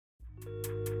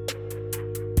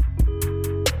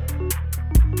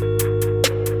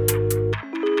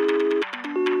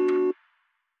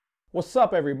What's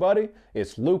up, everybody?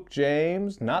 It's Luke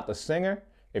James, not the singer.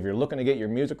 If you're looking to get your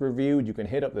music reviewed, you can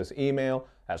hit up this email.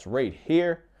 That's right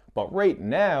here. But right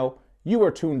now, you are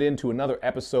tuned in to another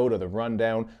episode of The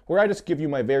Rundown, where I just give you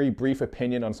my very brief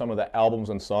opinion on some of the albums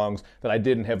and songs that I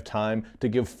didn't have time to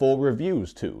give full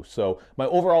reviews to. So my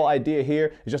overall idea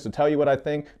here is just to tell you what I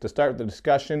think, to start the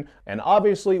discussion, and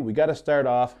obviously we got to start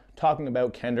off talking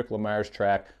about Kendrick Lamar's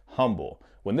track, Humble.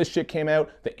 When this shit came out,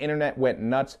 the internet went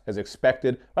nuts as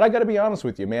expected, but I gotta be honest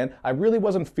with you, man, I really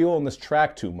wasn't feeling this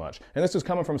track too much. And this is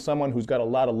coming from someone who's got a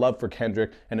lot of love for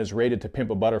Kendrick and is rated to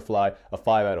Pimp a Butterfly a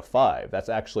 5 out of 5. That's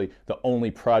actually the only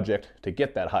project to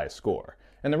get that high score.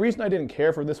 And the reason I didn't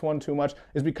care for this one too much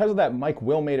is because of that Mike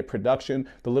Will Made It production.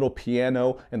 The little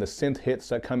piano and the synth hits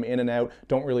that come in and out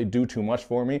don't really do too much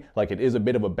for me. Like, it is a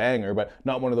bit of a banger, but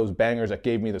not one of those bangers that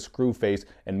gave me the screw face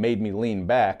and made me lean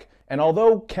back. And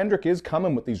although Kendrick is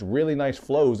coming with these really nice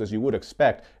flows, as you would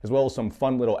expect, as well as some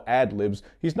fun little ad-libs,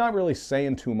 he's not really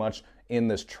saying too much in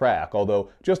this track. Although,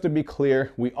 just to be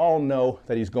clear, we all know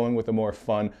that he's going with a more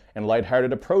fun and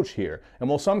lighthearted approach here. And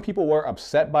while some people were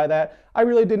upset by that, I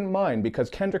really didn't mind, because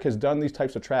Kendrick has done these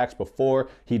types of tracks before.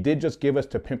 He did just give us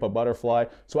To Pimp a Butterfly,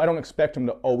 so I don't expect him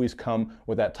to always come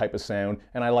with that type of sound,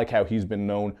 and I like how he's been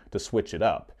known to switch it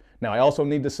up. Now, I also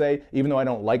need to say, even though I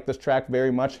don't like this track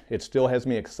very much, it still has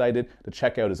me excited to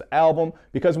check out his album,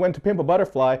 because when To Pimp a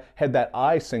Butterfly had that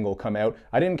I single come out,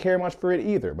 I didn't care much for it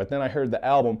either, but then I heard the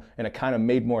album and it kind of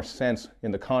made more sense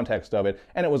in the context of it,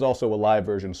 and it was also a live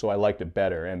version, so I liked it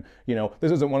better. And, you know,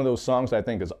 this isn't one of those songs I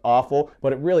think is awful,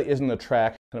 but it really isn't a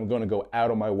track that I'm going to go out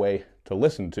of my way to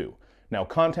listen to. Now,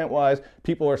 content-wise,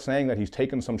 people are saying that he's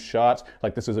taken some shots,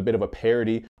 like this is a bit of a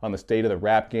parody on the state of the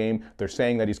rap game. They're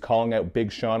saying that he's calling out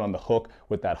Big Sean on the hook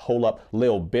with that "hole up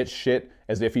lil bitch" shit,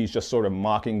 as if he's just sort of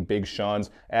mocking Big Sean's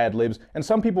ad-libs. And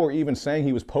some people were even saying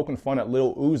he was poking fun at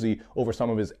Lil Uzi over some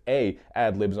of his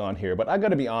ad-libs on here. But I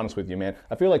gotta be honest with you, man.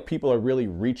 I feel like people are really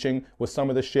reaching with some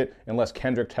of this shit unless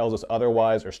Kendrick tells us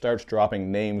otherwise or starts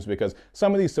dropping names, because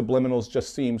some of these subliminals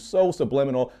just seem so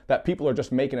subliminal that people are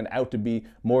just making it out to be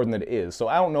more than it is. So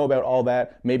I don't know about all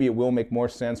that. Maybe it will make more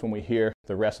sense when we hear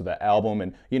the rest of the album.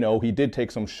 And, you know, he did take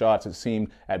some shots, it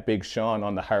seemed, at Big Sean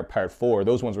on the Heart Part 4.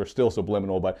 Those ones were still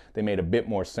subliminal, but they made a bit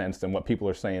more sense than what people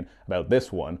are saying about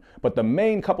this one. But the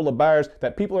main couple of bars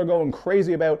that people are going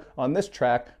crazy about on this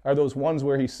track are those ones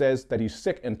where he says that he's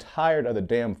sick and tired of the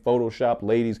damn Photoshop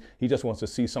ladies. He just wants to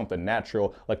see something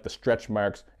natural, like the stretch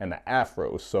marks and the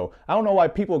afros. So I don't know why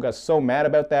people got so mad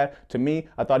about that. To me,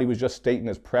 I thought he was just stating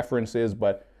his preferences,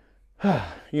 but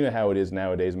you know how it is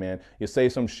nowadays, man. You say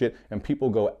some shit and people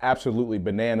go absolutely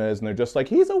bananas and they're just like,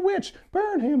 he's a witch,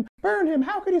 burn him,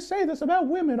 how could he say this about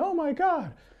women, oh my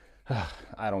God.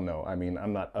 I don't know. I mean,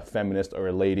 I'm not a feminist or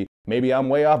a lady. Maybe I'm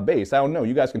way off base. I don't know.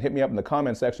 You guys can hit me up in the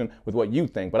comment section with what you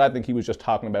think, but I think he was just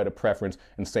talking about a preference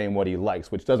and saying what he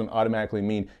likes, which doesn't automatically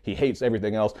mean he hates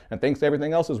everything else and thinks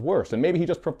everything else is worse. And maybe he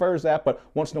just prefers that, but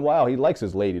once in a while he likes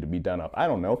his lady to be done up. I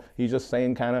don't know. He's just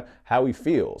saying kind of how he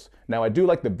feels. Now, I do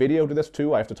like the video to this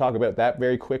too. I have to talk about that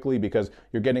very quickly because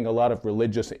you're getting a lot of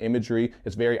religious imagery.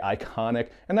 It's very iconic,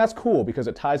 and that's cool because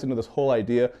it ties into this whole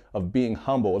idea of being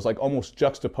humble. It's like almost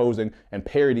juxtaposing and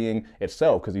parodying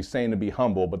itself, because he's saying to be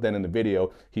humble, but then in the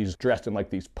video he's dressed in like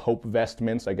these Pope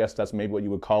vestments. I guess that's maybe what you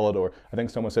would call it, or I think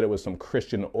someone said it was some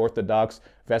Christian Orthodox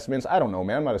vestments. I don't know,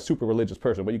 man. I'm not a super religious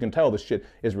person, but you can tell this shit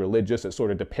is religious. It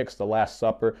sort of depicts the Last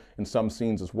Supper in some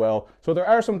scenes as well. So there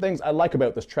are some things I like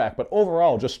about this track, but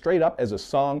overall, just straight up as a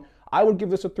song, I would give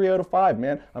this a 3 out of 5,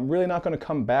 man. I'm really not going to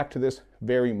come back to this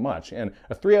very much. And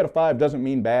a 3 out of 5 doesn't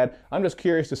mean bad. I'm just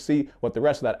curious to see what the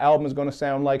rest of that album is going to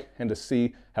sound like and to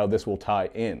see how this will tie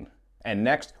in. And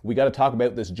next, we got to talk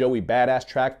about this Joey Badass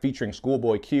track featuring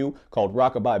Schoolboy Q called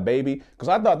Rockabye Baby, because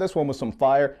I thought this one was some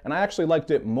fire, and I actually liked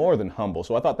it more than Humble.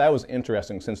 So I thought that was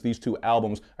interesting, since these two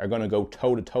albums are going to go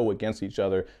toe-to-toe against each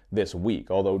other this week.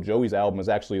 Although Joey's album is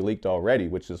actually leaked already,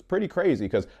 which is pretty crazy,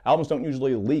 because albums don't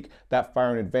usually leak that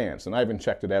far in advance. And I haven't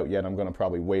checked it out yet. I'm going to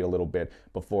probably wait a little bit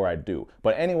before I do.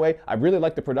 But anyway, I really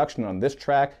like the production on this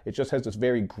track. It just has this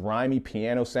very grimy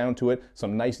piano sound to it,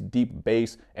 some nice deep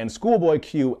bass, and Schoolboy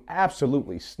Q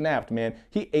absolutely snapped, man.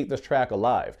 He ate this track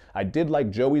alive. I did like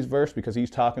Joey's verse because he's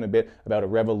talking a bit about a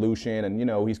revolution and, you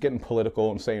know, he's getting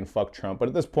political and saying fuck Trump. But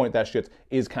at this point, that shit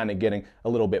is kind of getting a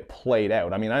little bit played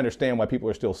out. I mean, I understand why people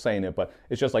are still saying it, but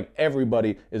it's just like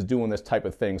everybody is doing this type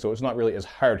of thing. So it's not really as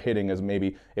hard hitting as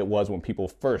maybe it was when people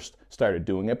first started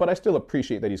doing it. But I still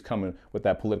appreciate that he's coming with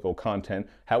that political content.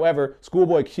 However,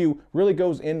 Schoolboy Q really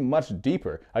goes in much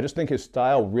deeper. I just think his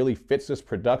style really fits this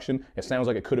production. It sounds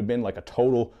like it could have been like a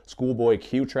total Schoolboy Schoolboy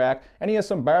Q track, and he has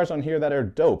some bars on here that are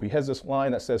dope. He has this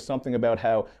line that says something about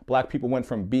how black people went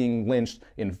from being lynched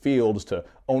in fields to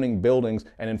owning buildings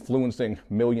and influencing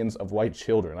millions of white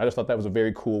children. I just thought that was a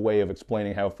very cool way of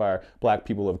explaining how far black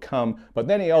people have come. But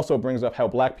then he also brings up how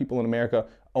black people in America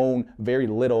own very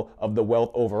little of the wealth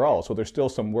overall. So there's still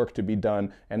some work to be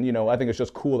done. And, you know, I think it's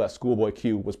just cool that Schoolboy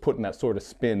Q was putting that sort of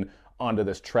spin onto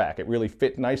this track. It really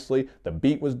fit nicely. The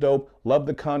beat was dope, loved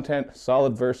the content,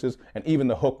 solid verses, and even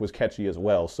the hook was catchy as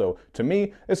well. So to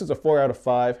me, this is a 4 out of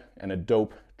 5 and a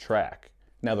dope track.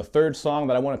 Now the third song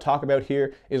that I want to talk about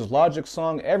here is Logic's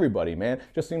song Everybody, man.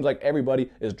 Just seems like everybody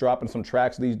is dropping some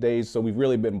tracks these days, so we've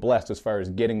really been blessed as far as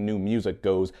getting new music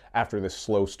goes after this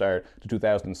slow start to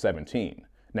 2017.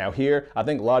 Now here, I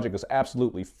think Logic is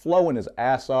absolutely flowing his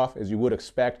ass off, as you would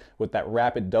expect, with that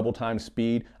rapid double time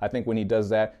speed. I think when he does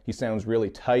that, he sounds really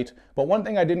tight. But one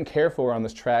thing I didn't care for on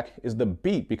this track is the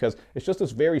beat, because it's just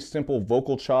this very simple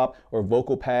vocal chop or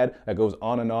vocal pad that goes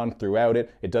on and on throughout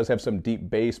it. It does have some deep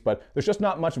bass, but there's just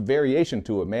not much variation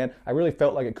to it, man. I really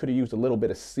felt like it could have used a little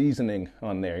bit of seasoning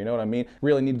on there, you know what I mean?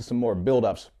 Really needed some more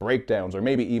build-ups, breakdowns, or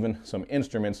maybe even some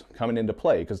instruments coming into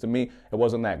play, because to me, it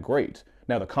wasn't that great.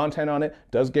 Now the content on it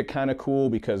does get kind of cool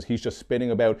because he's just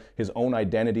spitting about his own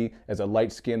identity as a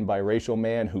light-skinned biracial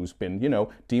man who's been, you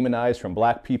know, demonized from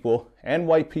black people and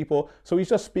white people. So he's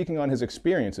just speaking on his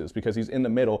experiences because he's in the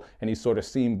middle and he's sort of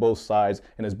seen both sides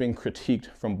and has been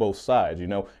critiqued from both sides, you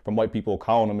know, from white people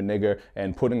calling him a nigger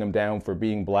and putting him down for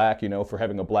being black, you know, for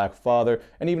having a black father,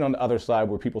 and even on the other side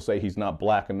where people say he's not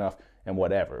black enough and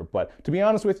whatever. But to be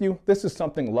honest with you, this is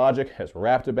something Logic has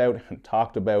rapped about and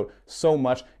talked about so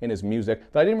much in his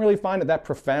music that I didn't really find it that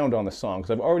profound on the song,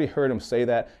 because I've already heard him say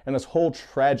that, and this whole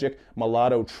tragic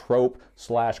mulatto trope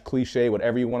slash cliche,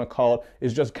 whatever you want to call it,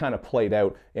 is just kind of played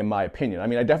out in my opinion. I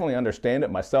mean, I definitely understand it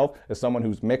myself as someone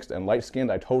who's mixed and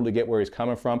light-skinned. I totally get where he's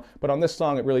coming from, but on this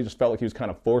song it really just felt like he was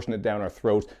kind of forcing it down our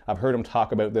throats. I've heard him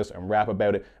talk about this and rap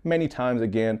about it many times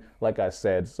again, like I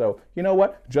said. So you know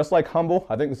what, just like Humble,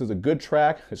 I think this is a good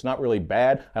track. It's not really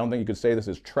bad. I don't think you could say this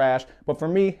is trash, but for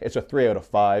me, it's a 3 out of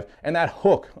 5. And that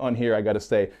hook on here, I gotta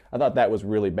say, I thought that was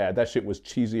really bad. That shit was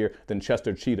cheesier than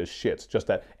Chester Cheetah's shits. Just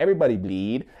that everybody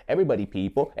bleed, everybody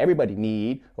people, everybody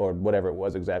need, or whatever it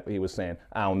was exactly he was saying.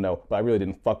 I don't know, but I really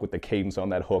didn't fuck with the cadence on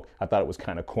that hook. I thought it was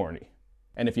kind of corny.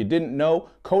 And if you didn't know,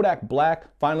 Kodak Black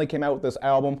finally came out with this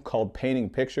album called Painting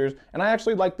Pictures, and I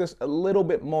actually like this a little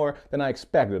bit more than I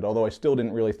expected, although I still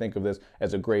didn't really think of this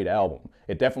as a great album.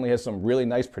 It definitely has some really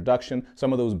nice production.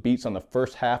 Some of those beats on the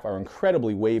first half are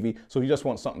incredibly wavy, so if you just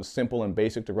want something simple and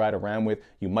basic to ride around with,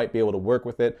 you might be able to work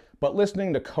with it. But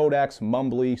listening to Kodak's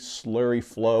mumbly, slurry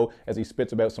flow as he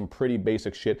spits about some pretty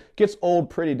basic shit gets old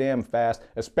pretty damn fast,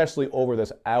 especially over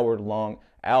this hour-long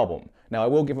album. Now, I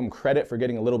will give him credit for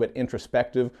getting a little bit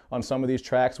introspective on some of these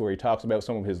tracks where he talks about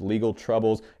some of his legal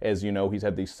troubles. As you know, he's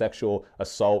had these sexual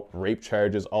assault, rape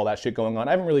charges, all that shit going on.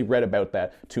 I haven't really read about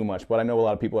that too much, but I know a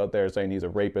lot of people out there are saying he's a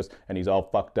rapist and he's all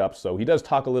fucked up. So he does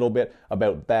talk a little bit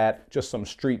about that, just some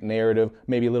street narrative,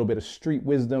 maybe a little bit of street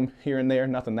wisdom here and there.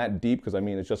 Nothing that deep, because I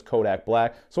mean, it's just Kodak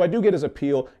Black. So I do get his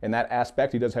appeal in that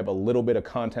aspect. He does have a little bit of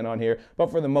content on here,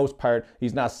 but for the most part,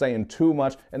 he's not saying too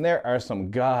much. And there are some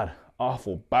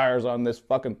awful bars on this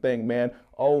fucking thing, man.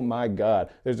 Oh my God.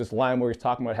 There's this line where he's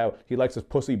talking about how he likes his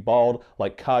pussy bald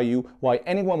like Caillou. Why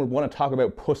anyone would want to talk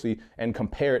about pussy and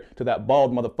compare it to that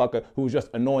bald motherfucker who's just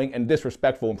annoying and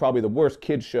disrespectful and probably the worst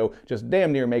kids show just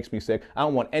damn near makes me sick. I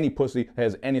don't want any pussy that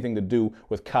has anything to do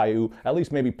with Caillou. At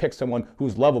least maybe pick someone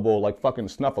who's lovable like fucking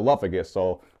Snuffleupagus.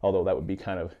 So, although that would be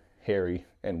kind of hairy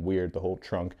and weird, the whole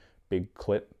trunk. Big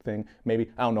clit thing, maybe.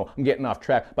 I don't know. I'm getting off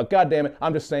track. But goddamn it,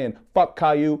 I'm just saying, fuck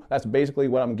Caillou. That's basically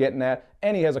what I'm getting at.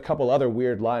 And he has a couple other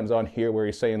weird lines on here where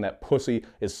he's saying that pussy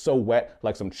is so wet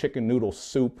like some chicken noodle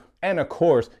soup. And of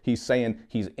course, he's saying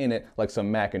he's in it like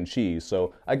some mac and cheese.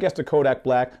 So I guess to Kodak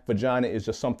Black, vagina is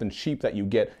just something cheap that you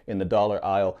get in the dollar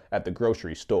aisle at the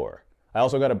grocery store. I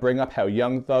also got to bring up how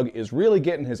Young Thug is really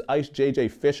getting his Ice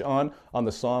JJ Fish on the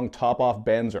song Top Off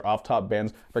Benz or Off Top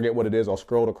Benz. Forget what it is. I'll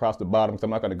scroll it across the bottom because I'm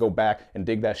not going to go back and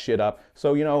dig that shit up.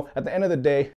 So, you know, at the end of the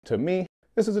day, to me,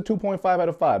 this is a 2.5 out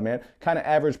of 5, man. Kind of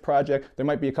average project. There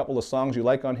might be a couple of songs you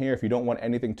like on here if you don't want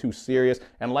anything too serious.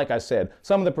 And like I said,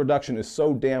 some of the production is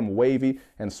so damn wavy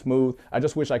and smooth. I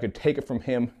just wish I could take it from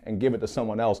him and give it to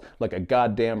someone else like a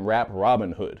goddamn rap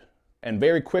Robin Hood. And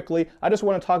very quickly, I just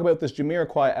want to talk about this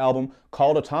Jamiroquai album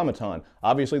called Automaton.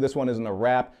 Obviously, this one isn't a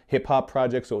rap, hip-hop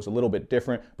project, so it's a little bit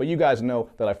different, but you guys know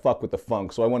that I fuck with the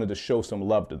funk, so I wanted to show some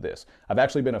love to this. I've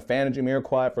actually been a fan of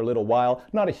Jamiroquai for a little while.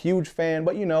 Not a huge fan,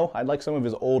 but you know, I like some of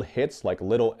his old hits like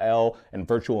Little L and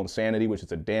Virtual Insanity, which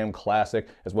is a damn classic,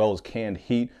 as well as Canned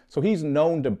Heat. So he's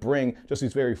known to bring just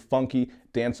these very funky,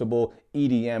 danceable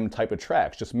EDM type of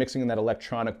tracks, just mixing in that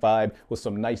electronic vibe with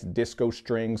some nice disco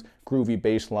strings, groovy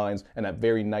bass lines, and that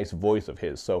very nice voice of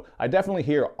his. So I definitely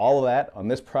hear all of that on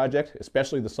this project,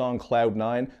 especially the song Cloud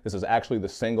 9. This is actually the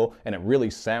single, and it really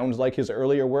sounds like his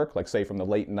earlier work, like say from the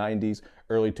late 90s,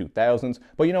 early 2000s.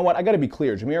 But you know what, I gotta be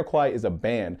clear, Jamiroquai is a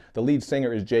band. The lead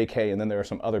singer is JK, and then there are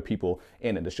some other people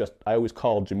in it. It's just, I always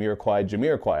call Jamiroquai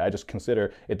Jamiroquai. I just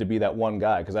consider it to be that one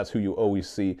guy, because that's who you always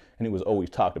see, and who was always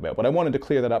talked about. But I wanted to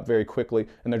clear that up very quickly,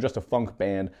 and they're just a funk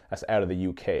band that's out of the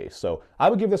UK. So I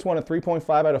would give this one a 3.5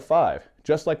 out of 5.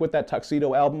 Just like with that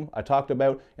Tuxedo album I talked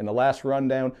about in the last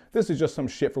rundown, this is just some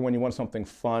shit for when you want something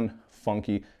fun,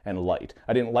 funky, and light.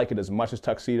 I didn't like it as much as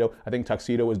Tuxedo. I think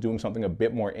Tuxedo is doing something a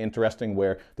bit more interesting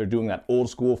where they're doing that old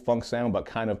school funk sound but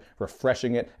kind of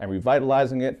refreshing it and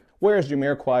revitalizing it, whereas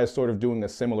Jamiroquai is sort of doing a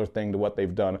similar thing to what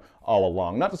they've done all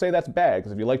along. Not to say that's bad,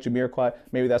 because if you like Jamiroquai,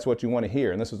 maybe that's what you want to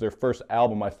hear, and this is their first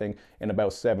album, I think, in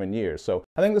about 7 years. So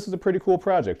I think this is a pretty cool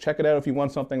project. Check it out if you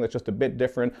want something that's just a bit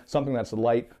different, something that's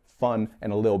light, fun,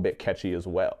 and a little bit catchy as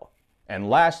well. And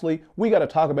lastly, we got to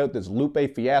talk about this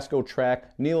Lupe Fiasco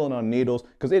track, Kneelin on Needles,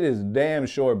 because it is damn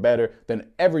sure better than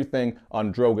everything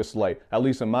on Drogas Light, at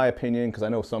least in my opinion, because I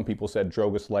know some people said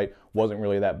Drogas Light wasn't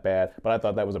really that bad, but I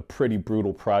thought that was a pretty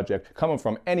brutal project coming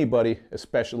from anybody,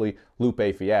 especially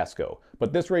Lupe Fiasco.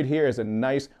 But this right here is a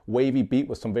nice wavy beat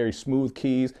with some very smooth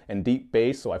keys and deep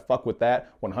bass, so I fuck with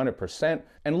that 100%.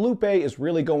 And Lupe is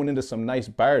really going into some nice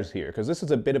bars here, because this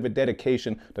is a bit of a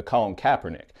dedication to Colin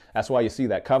Kaepernick. That's why you see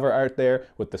that cover art there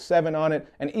with the 7 on it,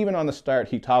 and even on the start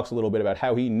he talks a little bit about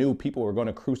how he knew people were going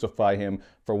to crucify him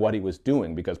for what he was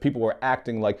doing, because people were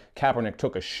acting like Kaepernick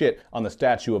took a shit on the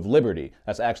Statue of Liberty.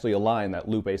 That's actually a line that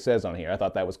Lupe says on here. I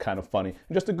thought that was kind of funny,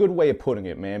 and just a good way of putting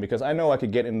it, man, because I know I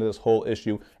could get into this whole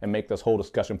issue and make this whole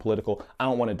discussion political. I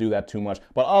don't want to do that too much,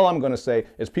 but all I'm going to say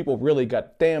is people really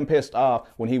got damn pissed off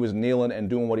when he was kneeling and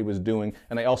doing what he was doing,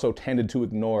 and they also tended to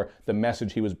ignore the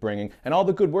message he was bringing and all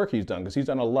the good work he's done, because he's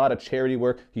done a lot of charity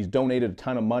work. He's donated a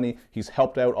ton of money. He's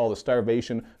helped out all the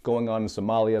starvation going on in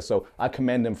Somalia, so I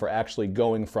commend him for actually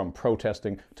going from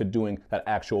protesting to doing that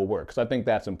actual work, because I think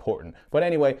that's important. But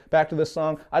anyway, back to this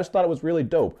song. I just thought it was really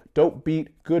dope. Dope beat,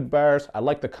 good bars. I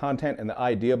like the content and the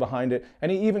idea behind it,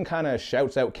 and he even kind of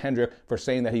shouts out Kendrick for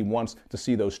saying that he wants to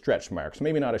see those stretch marks.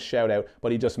 Maybe not a shout out,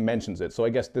 but he just mentions it. So I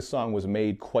guess this song was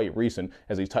made quite recent,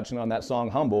 as he's touching on that song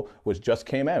Humble, which just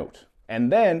came out.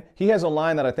 And then he has a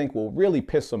line that I think will really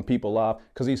piss some people off,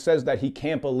 because he says that he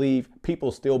can't believe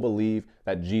people still believe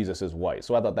that Jesus is white.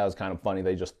 So I thought that was kind of funny.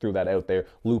 They just threw that out there.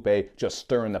 Lupe just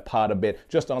stirring the pot a bit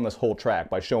just on this whole track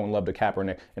by showing love to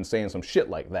Kaepernick and saying some shit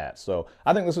like that. So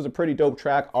I think this is a pretty dope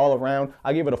track all around.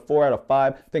 I give it a 4 out of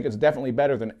 5. I think it's definitely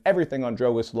better than everything on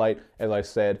Drogas Light, as I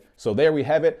said. So there we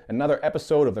have it. Another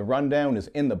episode of The Rundown is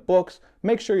in the books.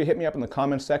 Make sure you hit me up in the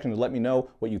comments section to let me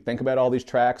know what you think about all these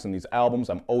tracks and these albums.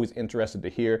 I'm always interested to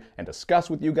hear and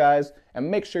discuss with you guys. And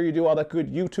make sure you do all that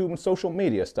good YouTube and social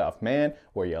media stuff, man,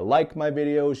 where you like my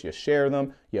videos, you share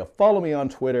them, you follow me on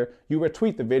Twitter, you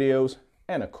retweet the videos,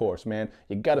 and of course, man,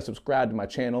 you gotta subscribe to my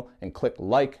channel and click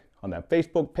like on that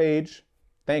Facebook page.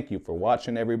 Thank you for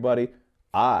watching, everybody.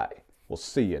 I will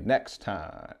see you next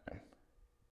time.